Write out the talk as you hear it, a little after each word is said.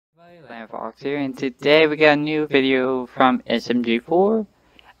LandFox here, and today we got a new video from SMG4,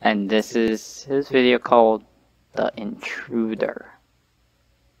 and this is his video called The Intruder.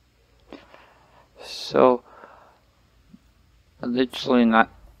 So, I literally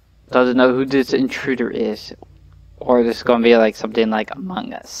doesn't know who this intruder is, or this is gonna be like something like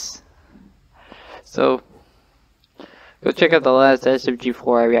Among Us. So, go check out the last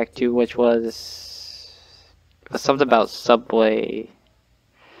SMG4 I reacted to, which was something about Subway.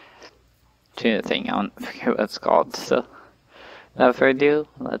 Tuna thing, I don't forget what it's called. So, without further ado,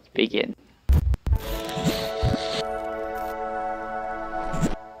 let's begin.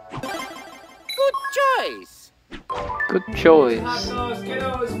 Good choice. Good choice.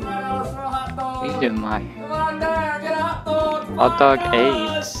 Eat my hot dog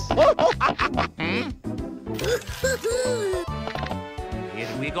AIDS. Here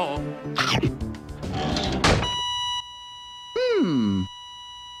we go.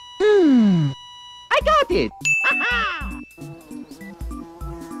 I got it!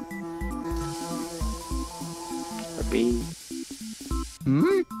 B.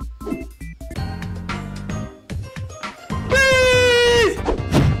 Please!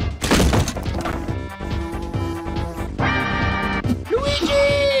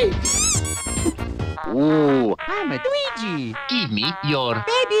 Luigi! Oh, I'm a Luigi. Give me your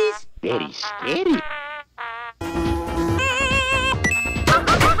Babies. very scary.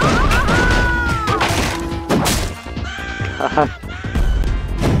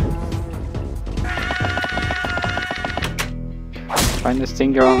 Trying to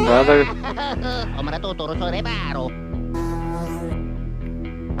sting your own brother.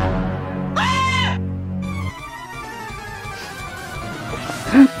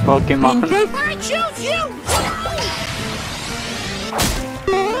 Pokemon. I choose you!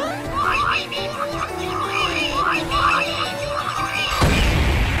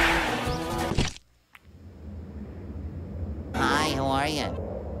 Hi, how are you?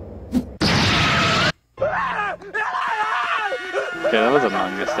 Okay, that was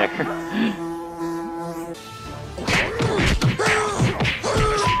Among Us there.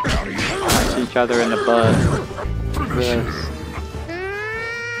 Punch each other in the butt. Gross.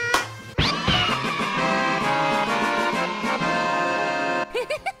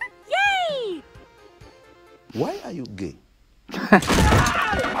 Yay! Why are you gay?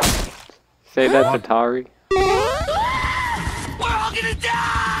 Say that to Tari. We're all gonna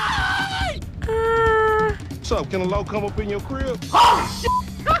die! What's up? Can a low come up in your crib?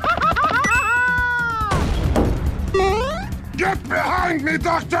 Get behind me,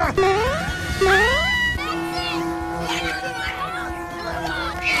 doctor!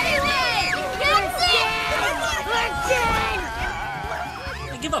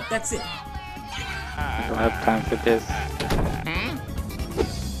 I give up, that's it. I don't have time for this.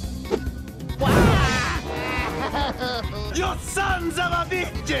 You sons of a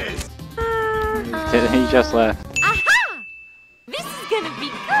bitches! He just left. Aha! This is gonna be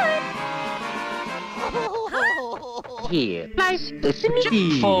good! Here, nice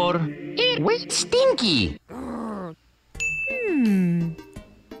SMG4. With Stinky. And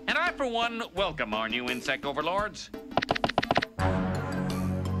I, for one, welcome our new insect overlords.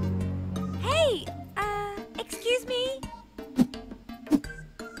 Hey, excuse me?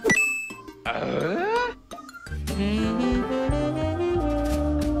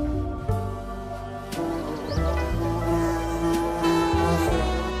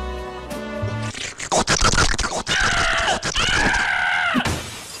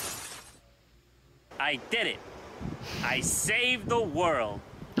 I did it. I saved the world.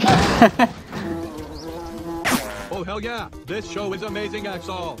 Oh hell yeah, this show is amazing,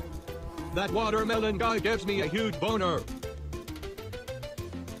 Axel. That watermelon guy gives me a huge boner.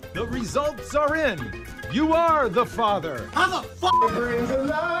 The results are in. You are the father. How the fuck? Brings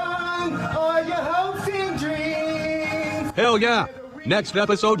along all your hopes and dreams. Hell yeah, next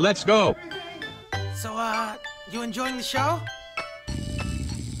episode, let's go. So, you enjoying the show?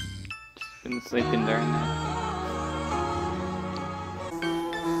 Been sleeping during that.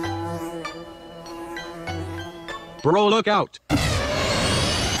 Bro, look out.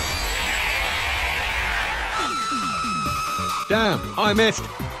 Damn, I missed.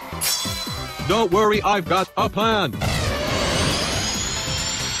 Don't worry, I've got a plan.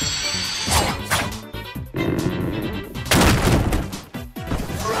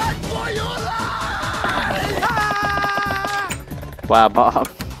 Wow, Bob.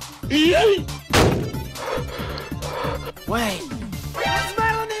 Wait. Where's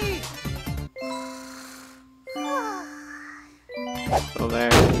Melanie? Still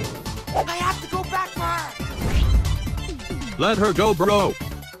there. I have to go back for her. Let her go, bro.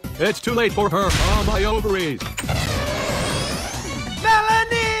 It's too late for her. Oh, my ovaries.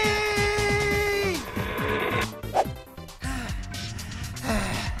 Melanie!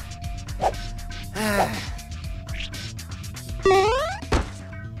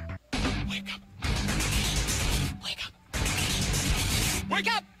 Wake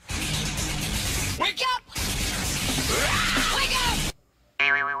up! Wake up! Wake up!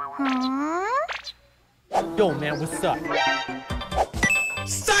 Yo, man, what's up?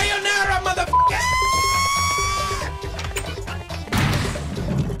 Sayonara, motherfucker!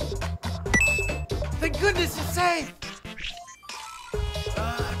 Thank goodness you're safe!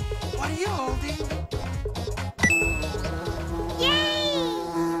 What are you holding?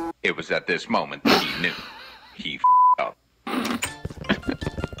 It was at this moment that he knew. He up.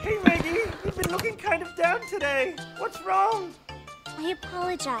 Hey, Maggie, you've been looking kind of down today. What's wrong? I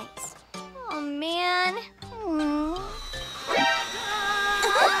apologize. Oh, man.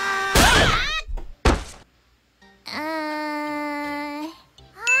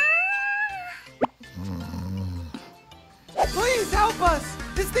 Please help us!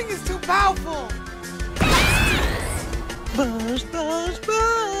 This thing is too powerful! Buzz, buzz,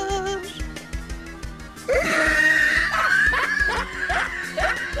 buzz.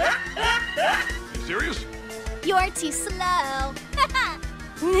 You serious? You're too slow.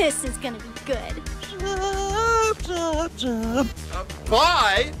 This is gonna be good. Jump, jump, jump.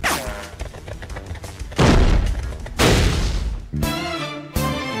 Bye!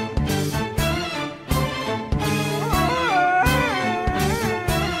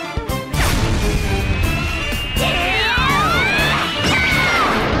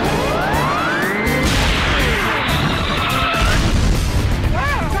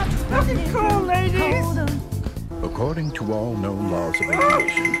 Looking cool, ladies. According to all known laws of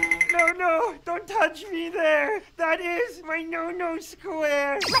aviation, No, don't touch me there. That is my no-no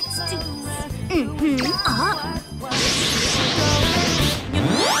square. Let's do this.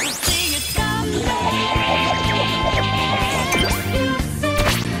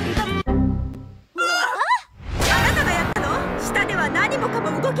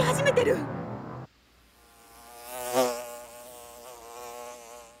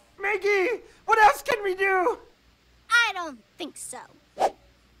 Maggie, what else can we do? I don't think so.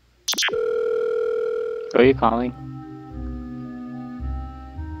 Who are you calling?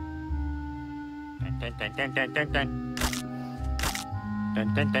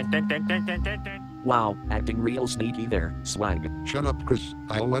 Wow, acting real sneaky there, swag. shut up, Chris.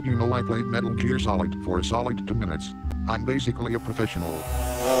 I'll let you know I played Metal Gear Solid for a solid 2 minutes. I'm basically a professional.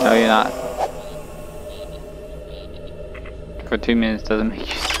 No, you're not. For 2 minutes doesn't make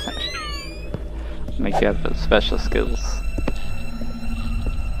you special. Make you have special skills.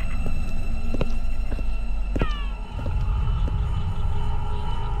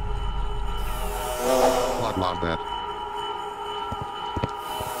 Log that.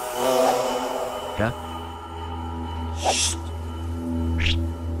 Huh?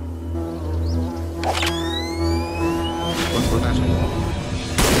 Look for that.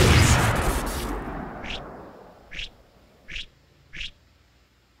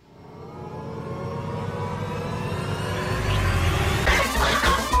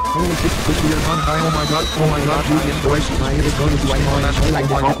 Holy shit, Chris, we are on high. Oh my god, Julian Boyce, I am going to do my asshole. Oh my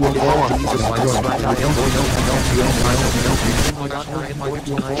god, oh my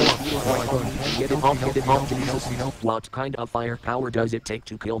god. What kind of firepower does it take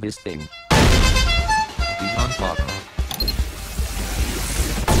to kill this thing? Beyond Father.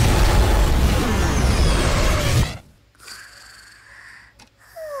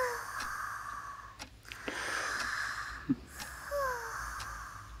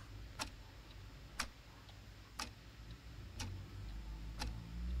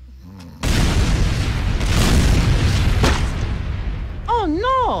 Oh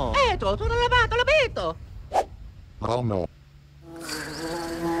no! Eto, tu non lavato l'abito! Oh no.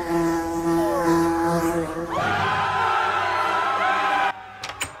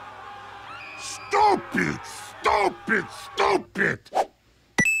 Stupid! Stupid! Stupid!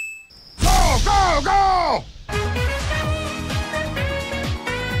 Go! Go! Go!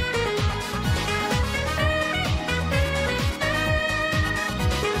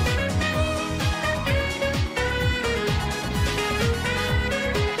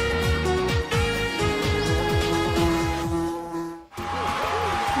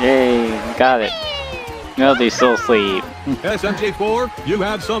 Yay, got it. Melody's still asleep. SMG4, you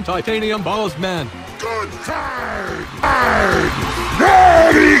have some titanium balls, man. Good time!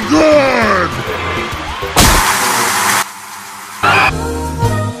 Very good!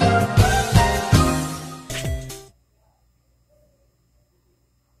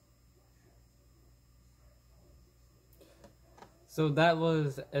 So that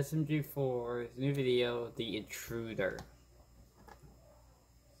was SMG4's new video, The Intruder.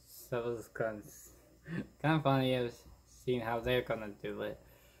 So that was kind of funny. I was seeing how they're gonna do it.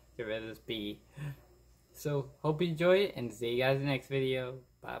 Give it a speed. So hope you enjoy it and see you guys in the next video.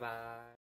 Bye bye.